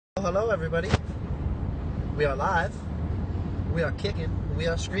Hello everybody. We are live. We are kicking. We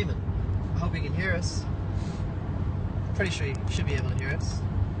are screaming. I hope you can hear us. Pretty sure you should be able to hear us.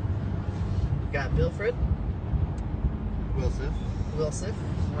 We've got Bilfred. Wilsif.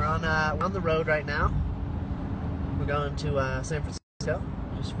 We're on the road right now. We're going to San Francisco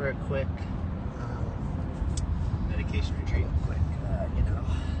just for a quick medication retreat.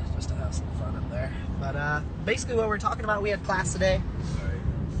 Just to have some fun up there. But basically what we're talking about, we had class today. Sorry.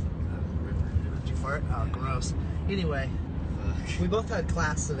 Did you fart? Oh, gross. Anyway, we both had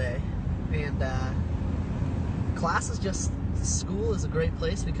class today, and class is just, school is a great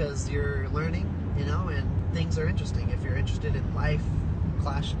place because you're learning, and things are interesting. If you're interested in life,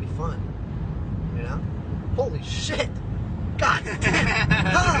 class should be fun, Holy shit! God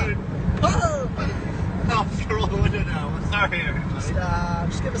damn! I'll roll the window down. Sorry, everybody.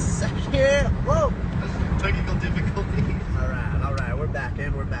 Just give us a second here. Whoa! Technical difficulties. Alright, we're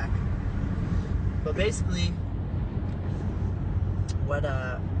back. But basically, what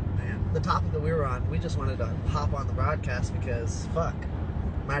the topic that we were on, we just wanted to hop on the broadcast because fuck,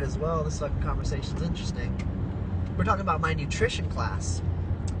 might as well. This fucking conversation's interesting. We're talking about my nutrition class,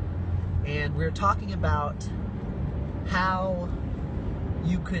 and we're talking about how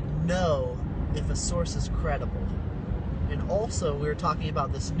you could know if a source is credible. And also, we were talking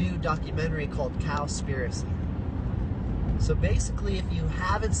about this new documentary called Cowspiracy. So basically, if you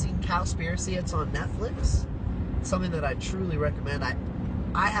haven't seen Cowspiracy, it's on Netflix. It's something that I truly recommend.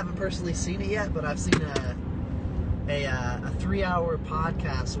 I haven't personally seen it yet, but I've seen a 3-hour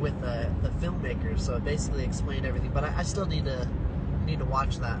podcast with the filmmakers. So it basically explained everything. But I still need to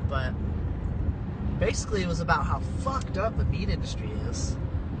watch that. But basically, it was about how fucked up the meat industry is,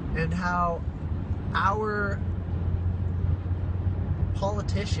 and how our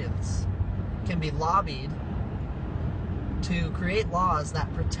politicians can be lobbied to create laws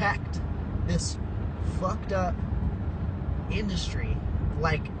that protect this fucked up industry.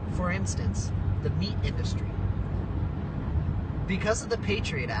 Like, for instance, the meat industry. Because of the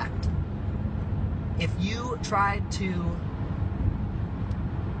Patriot Act, if you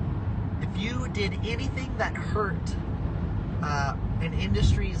did anything that hurt an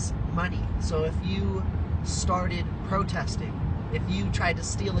industry's money, so if you started protesting, if you tried to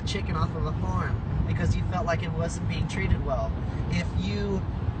steal a chicken off of a farm because you felt like it wasn't being treated well, if you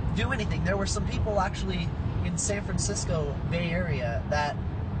do anything, there were some people actually in San Francisco Bay Area that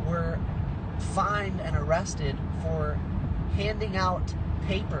were fined and arrested for handing out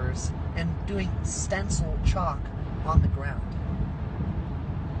papers and doing stencil chalk on the ground.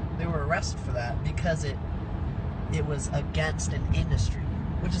 They were arrested for that because it was against an industry,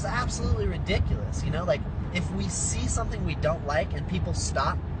 which is absolutely ridiculous. Like, if we see something we don't like and people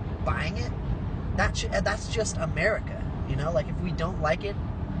stop buying it, that's just America. Like, if we don't like it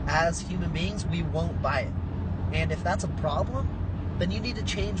as human beings, we won't buy it. And if that's a problem, then you need to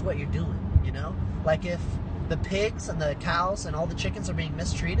change what you're doing. Like, if the pigs and the cows and all the chickens are being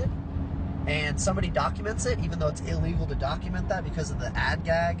mistreated and somebody documents it, even though it's illegal to document that because of the ad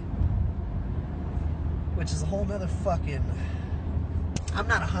gag, which is a whole nother fucking... I'm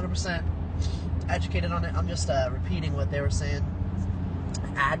not 100% educated on it. I'm just repeating what they were saying.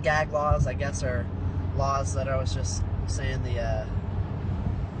 Ad gag laws, I guess, are laws that I was just saying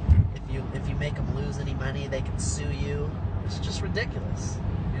if you make them lose any money, they can sue you. It's just ridiculous,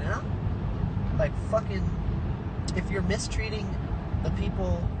 Like, fucking, if you're mistreating the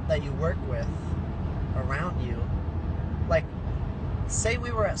people that you work with around you, like, say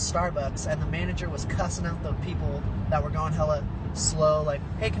we were at Starbucks and the manager was cussing out the people that were going hella slow, like,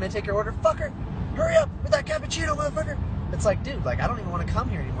 hey, can I take your order? Fucker, hurry up with that cappuccino, motherfucker. It's like, dude, like, I don't even want to come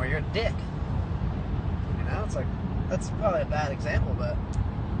here anymore. You're a dick. It's like, that's probably a bad example, but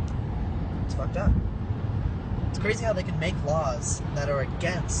it's fucked up. It's crazy how they can make laws that are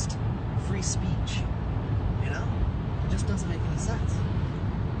against free speech. It just doesn't make any sense.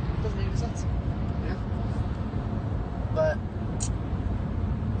 It doesn't make any sense. But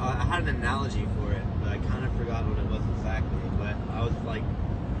I had an analogy for it, but I kind of forgot what it was exactly. But I was like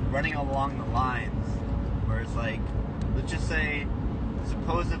running along the lines where it's like, let's just say,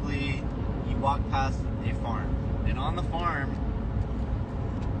 supposedly you walk past a farm, and on the farm,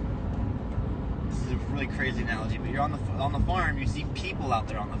 this is a really crazy analogy, but you're on the farm, you see people out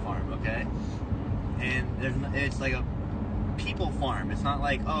there on the farm, okay? And it's like a people farm. It's not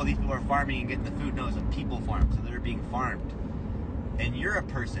like, oh, these people are farming and getting the food. No, it's a people farm, so they're being farmed. And you're a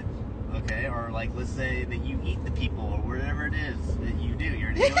person, okay? Or like, let's say that you eat the people, or whatever it is that you do. You're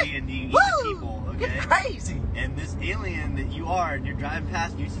an alien, you eat the people, okay? You're crazy. And this alien that you are, and you're driving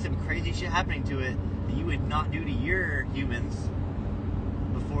past, and you see some crazy shit happening to it that you would not do to your humans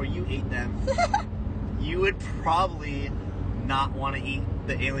before you ate them, you would probably not want to eat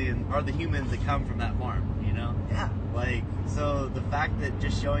the alien or the humans that come from that farm, you know? Yeah. Like, so the fact that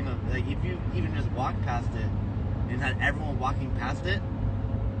just showing them, like, if you even just walked past it and had everyone walking past it,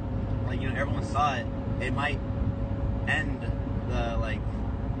 like, you know, everyone saw it, it might end the, like,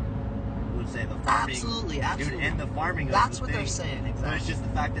 would say the farming. Absolutely. It would end the farming. That's of the what they're thing. saying, exactly. So it's just the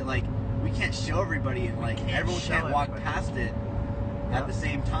fact that, like, we can't show everybody and, like, everyone can't walk past it at the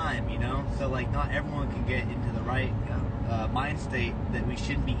same time, you know? So, like, not everyone can get into the right mind state that we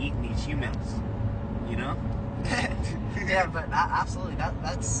shouldn't be eating these humans, you know? Yeah, but absolutely,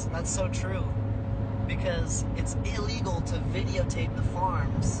 that's so true, because it's illegal to videotape the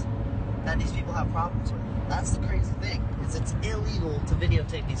farms that these people have problems with. That's the crazy thing, is it's illegal to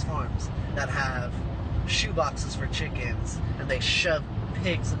videotape these farms that have shoeboxes for chickens and they shove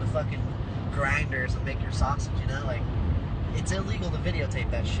pigs into fucking grinders and make your sausage, you know? Like, it's illegal to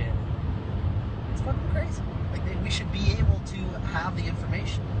videotape that shit. It's fucking crazy. Like, we should be able to have the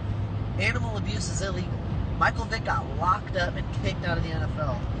information. Animal abuse is illegal. Michael Vick got locked up and kicked out of the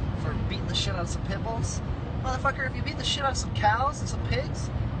NFL for beating the shit out of some pit bulls. Motherfucker, if you beat the shit out of some cows and some pigs,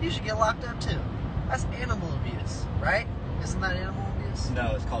 you should get locked up too. That's animal abuse, right? Isn't that animal abuse?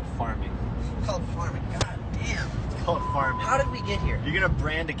 No, it's called farming. It's called farming. God damn. It's called farming. How did we get here? You're gonna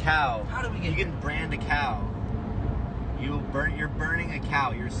brand a cow. How did we get You here? can brand a cow. You're burning a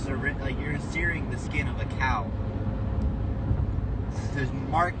cow. You're searing the skin of a cow to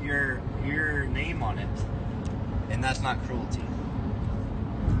mark your name on it, and that's not cruelty.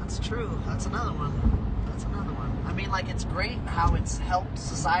 That's true. That's another one. I mean, like, it's great how it's helped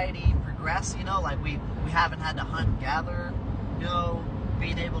society progress, you know? Like, we haven't had to hunt and gather, you know,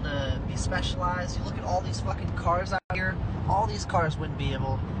 being able to be specialized. You look at all these fucking cars out here. All these cars wouldn't be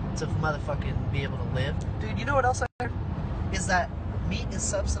able to motherfucking be able to live. Dude, you know what else I heard? Is that meat is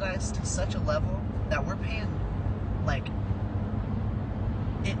subsidized to such a level that we're paying, like,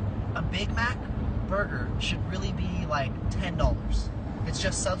 a Big Mac burger should really be like $10. It's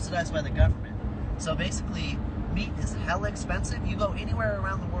just subsidized by the government. So basically, meat is hella expensive. You go anywhere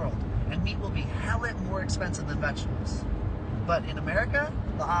around the world, and meat will be hella more expensive than vegetables. But in America,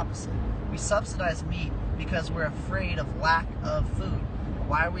 the opposite. We subsidize meat because we're afraid of lack of food.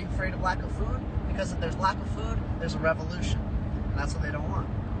 Why are we afraid of lack of food? Because if there's lack of food, there's a revolution. And that's what they don't want.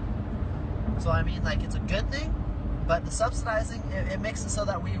 So, I mean, like, it's a good thing, but the subsidizing, it makes it so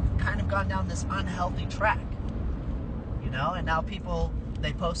that we've kind of gone down this unhealthy track. You know? And now people,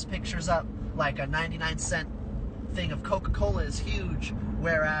 they post pictures up like a 99-cent thing of Coca-Cola is huge,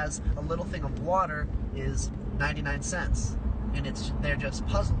 whereas a little thing of water is 99 cents. And they're just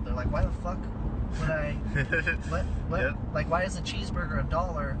puzzled. They're like, why the fuck would I, what? Yep. Like, why is a cheeseburger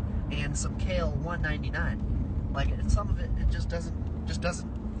 $1 and some kale $1.99? Like, some of it just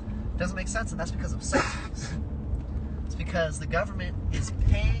doesn't make sense, and that's because of subsidies. It's because the government is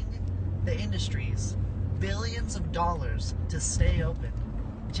paying the industries billions of dollars to stay open,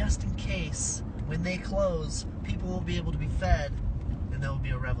 just in case when they close, people will be able to be fed, and there will be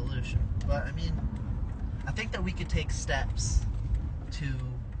a revolution. But I mean, I think that we could take steps to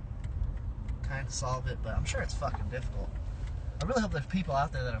kind of solve it, but I'm sure it's fucking difficult. I really hope there's people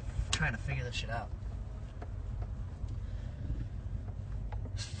out there that are trying to figure this shit out.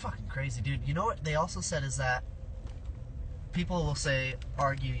 It's fucking crazy, dude. You know what they also said is that people will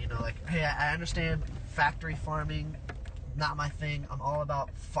argue, you know, like, hey, I understand factory farming, not my thing. I'm all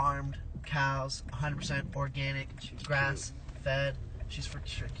about farmed cows, 100% organic, grass-fed. She's for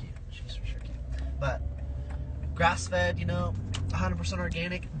sure cute. But grass-fed, you know, 100%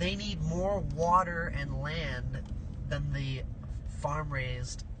 organic. They need more water and land than the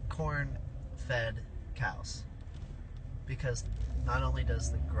farm-raised, corn-fed cows. Because not only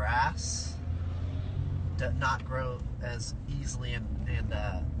does the grass not grow as easily and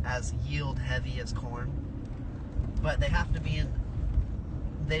as yield heavy as corn, but they have to be in,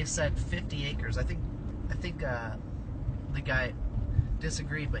 they've said 50 acres. I think the guy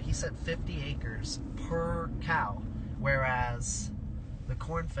disagreed, but he said 50 acres per cow, whereas the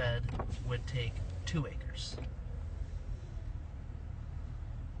corn-fed would take 2 acres.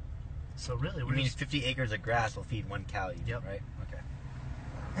 So really, You mean 50 acres of grass will feed one cow, Yep. right?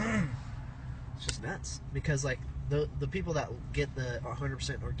 Okay. It's just nuts, because like the people that get the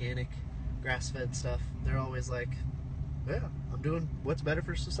 100% organic grass-fed stuff, they're always like, yeah, I'm doing what's better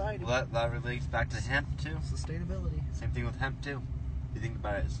for society. Well, that relates back to hemp, too. Sustainability. Same thing with hemp, too. If you think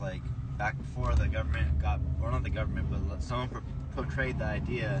about it, it's like back before the government or not the government, but someone portrayed the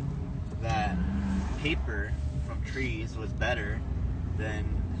idea that paper from trees was better than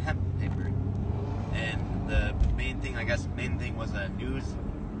hemp paper. And the main thing was a news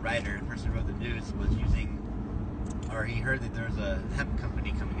writer, the person who wrote the news, was using, or he heard that there was a hemp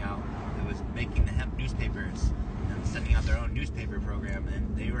company coming out that was making the hemp newspapers and sending out their own newspaper program,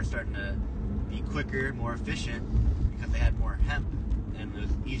 and they were starting to be quicker, more efficient because they had more hemp, and it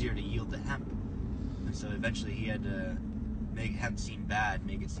was easier to yield the hemp. And so eventually he had to make hemp seem bad,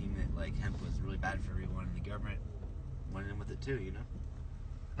 make it seem that like hemp was really bad for everyone, and the government went in with it too, you know?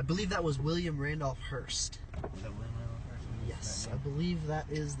 I believe that was William Randolph Hearst. Was that William Randolph Hearst? Yes, I believe that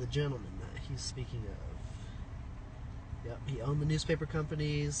is the gentleman that he's speaking of. Yep, he owned the newspaper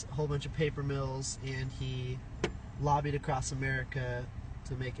companies, a whole bunch of paper mills, and he lobbied across America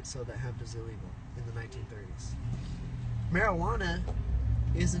to make it so that hemp is illegal in the 1930s. Marijuana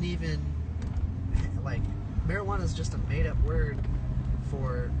isn't even, like, marijuana is just a made-up word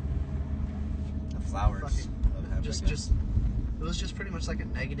for The flowers fucking, of hemp. it was just pretty much like a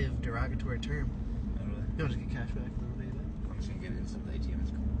negative, derogatory term. Oh, really? You want to get cash back for the payback? I'm just gonna get into the ATM.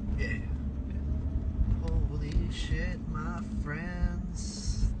 It's cool. Yeah. Holy shit, my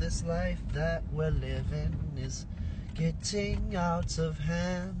friends. This life that we're living is getting out of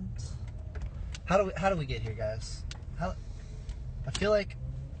hand. How do we get here, guys? I feel like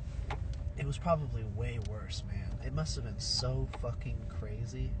it was probably way worse, man. It must have been so fucking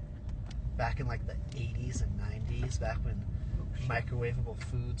crazy back in like the 80s and 90s, back when microwavable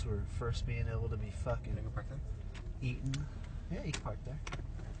foods were first being able to be fucking Can I go park there? eaten. Yeah, you can park there.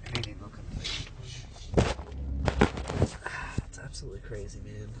 Canadian milk company. It's absolutely crazy,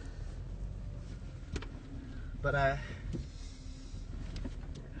 man. But I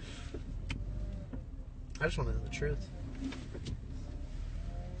just want to know the truth.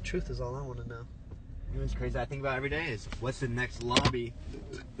 Truth is all I want to know. You know what's crazy I think about every day is what's the next lobby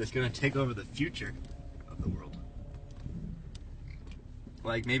that's gonna take over the future of the world?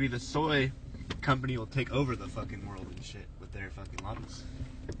 Like maybe the soy company will take over the fucking world and shit with their fucking lobbies.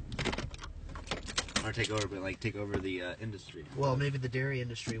 Or take over the industry. Well, maybe the dairy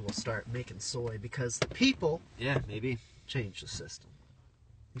industry will start making soy because the people Yeah, maybe. change the system.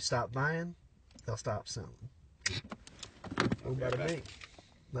 You stop buying, they'll stop selling. Oh, Okay, bada back. bing.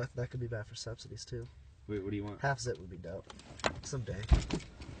 That could be bad for subsidies too. Wait, what do you want? Half zip would be dope. Someday.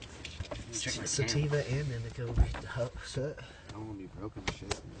 Check my Sativa and indica would be dope. Shit. I don't want to be broken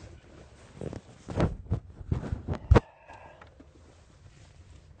shit.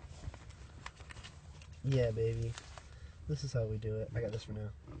 Yeah, baby. This is how we do it. I got this for now.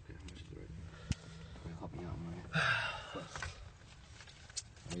 Okay, how much is it right? Help me out, man.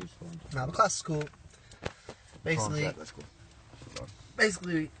 I use phone. Now the class is cool. Basically, That's cool.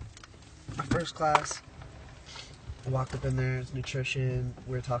 my first class, I walked up in there, it's nutrition,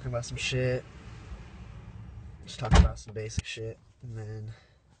 we were talking about some shit. Just talking about some basic shit. And then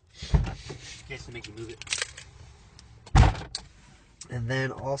In case to make you move it.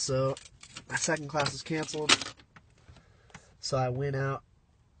 also, my second class was canceled. So I went out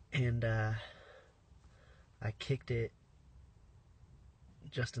and I kicked it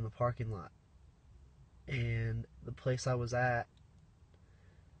just in the parking lot. And the place I was at,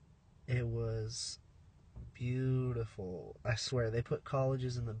 it was beautiful. I swear, they put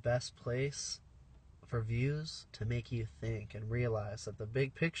colleges in the best place for views to make you think and realize that the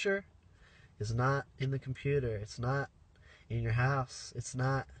big picture is not in the computer. It's not in your house. It's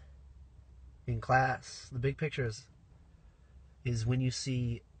not in class. The big picture is when you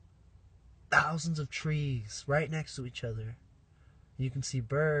see thousands of trees right next to each other. You can see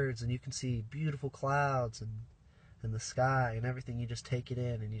birds and you can see beautiful clouds and the sky and everything. You just take it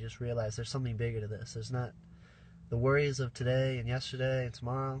in and you just realize there's something bigger to this. There's not the worries of today and yesterday and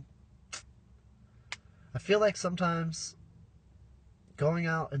tomorrow. I feel like sometimes going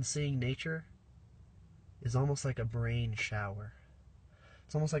out and seeing nature is almost like a brain shower.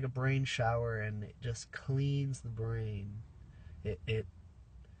 It's almost like a brain shower, and it just cleans the brain. It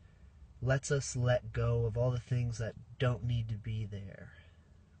lets us let go of all the things that don't need to be there,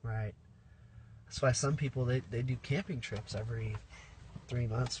 right? That's why some people, they do camping trips every 3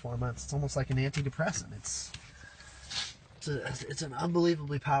 months, 4 months. It's almost like an antidepressant. It's an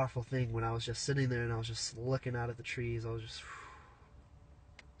unbelievably powerful thing. When I was just sitting there and I was just looking out at the trees, I was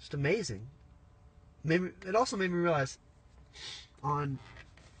just amazing. It also made me realize on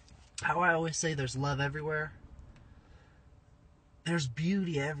how I always say there's love everywhere. There's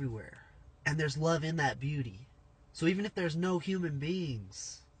beauty everywhere, and there's love in that beauty. So even if there's no human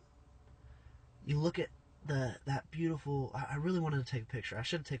beings, you look at that beautiful. I really wanted to take a picture. I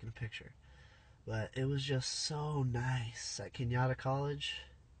should have taken a picture, but it was just so nice at Kenyatta College.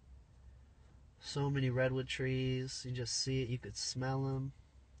 So many redwood trees. You just see it. You could smell them.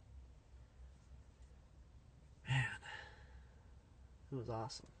 Man, It was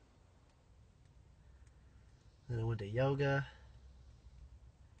awesome. Then I went to yoga.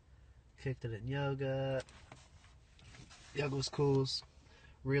 Kicked it in yoga. Yoga was cool.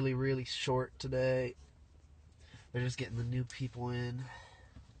 Really, really short today. They're just getting the new people in.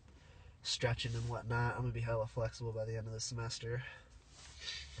 Stretching and whatnot. I'm going to be hella flexible by the end of the semester.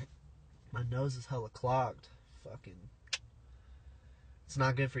 My nose is hella clogged. Fucking. It's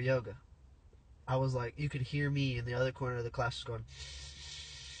not good for yoga. I was like, you could hear me in the other corner of the class just going.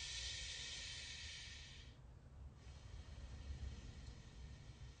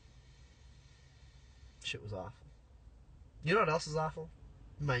 Shit was awful. You know what else is awful?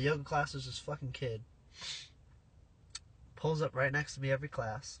 My yoga class is this fucking kid. Pulls up right next to me every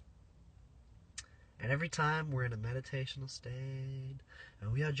class. And every time we're in a meditational state,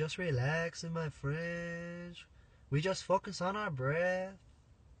 and we are just relaxing, my friends. We just focus on our breath,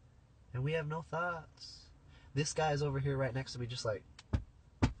 and we have no thoughts. This guy's over here right next to me just like,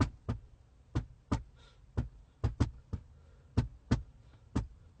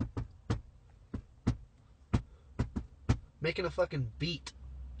 making a fucking beat.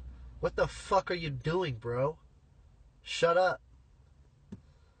 What the fuck are you doing, bro? Shut up.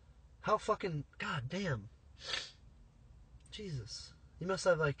 How fucking... God damn. Jesus. You must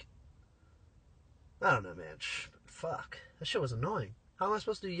have, like... I don't know, man. Fuck. That shit was annoying. How am I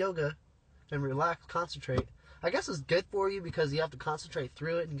supposed to do yoga and relax, concentrate? I guess it's good for you because you have to concentrate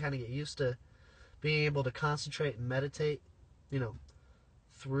through it and kind of get used to being able to concentrate and meditate, you know,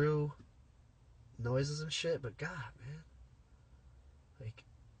 through noises and shit. But God, man. Like,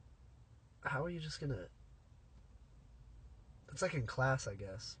 how are you just gonna... It's like in class, I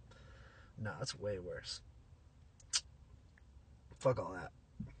guess. No, it's way worse. Fuck all that.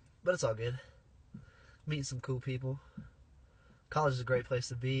 But it's all good. Meeting some cool people. College is a great place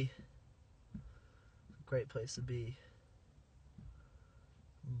to be. Great place to be.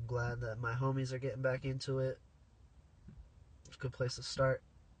 I'm glad that my homies are getting back into it. It's a good place to start.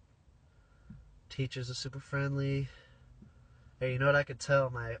 Teachers are super friendly. Hey, you know what I could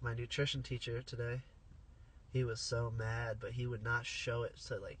tell my nutrition teacher today? He was so mad, but he would not show it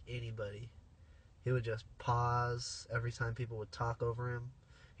to, like, anybody. He would just pause every time people would talk over him.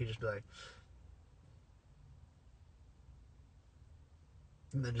 He'd just be like...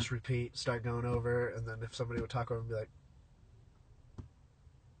 And then just repeat, start going over, and then if somebody would talk over him, be like...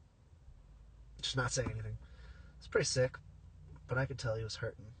 Just not saying anything. It's pretty sick, but I could tell he was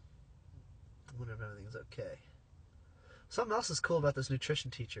hurting. I wonder if everything's okay. Something else is cool about this nutrition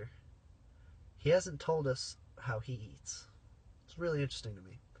teacher. He hasn't told us how he eats. It's really interesting to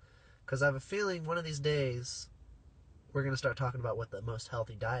me. Because I have a feeling one of these days we're going to start talking about what the most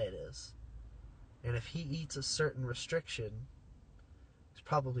healthy diet is. And if he eats a certain restriction, he's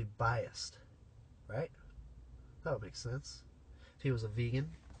probably biased. Right? That would make sense. If he was a vegan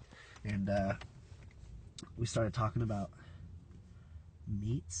and we started talking about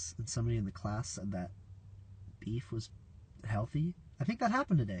meats and somebody in the class said that beef was healthy, I think that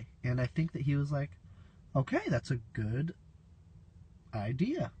happened today. And I think that he was like, okay, that's a good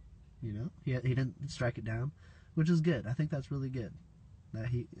idea. You know, he didn't strike it down, which is good. I think that's really good. That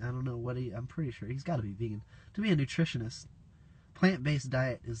I don't know what I'm pretty sure he's got to be vegan. To be a nutritionist, plant-based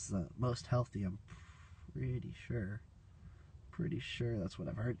diet is the most healthy. I'm pretty sure. Pretty sure that's what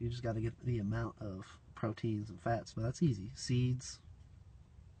I've heard. You just got to get the amount of proteins and fats, but that's easy. Seeds,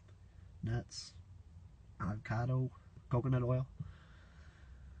 nuts, avocado, coconut oil.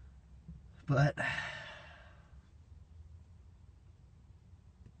 But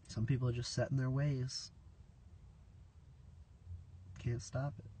some people are just set in their ways. Can't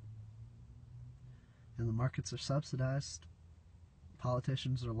stop it. And the markets are subsidized.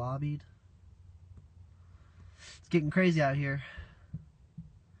 Politicians are lobbied. It's getting crazy out here.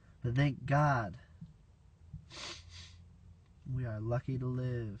 But thank God we are lucky to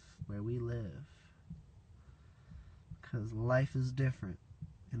live where we live. Because life is different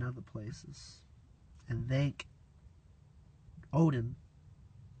in other places. And thank Odin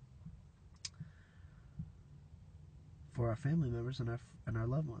for our family members and our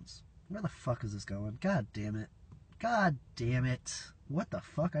loved ones. Where the fuck is this going? God damn it. God damn it. What the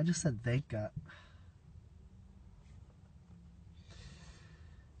fuck? I just said thank God.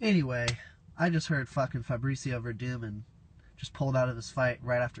 Anyway, I just heard fucking Fabricio Verdum just pulled out of his fight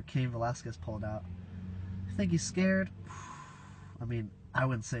right after Cain Velasquez pulled out. You think he's scared? I mean, I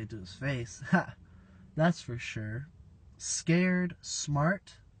wouldn't say it to his face. That's for sure. Scared,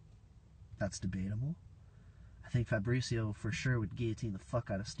 smart? That's debatable. I think Fabricio for sure would guillotine the fuck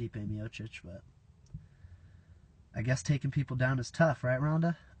out of Stipe Miocic, but I guess taking people down is tough, right,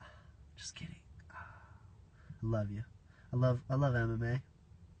 Rhonda? Just kidding. I love you. I love MMA.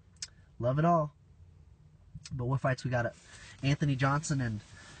 Love it all. But what fights we got? Anthony Johnson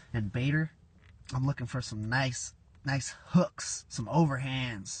and Bader. I'm looking for some nice hooks, some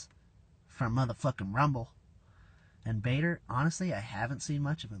overhands from motherfucking Rumble. And Bader, honestly, I haven't seen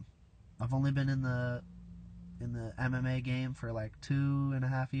much of him. I've only been in the MMA game for like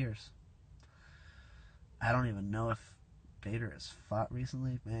 2.5 years. I don't even know if Bader has fought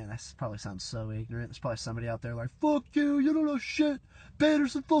recently. Man, that probably sounds so ignorant. There's probably somebody out there like, fuck you, you don't know shit.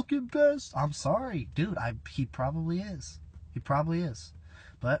 Bader's the fucking best. I'm sorry, dude. He probably is. He probably is.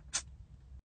 But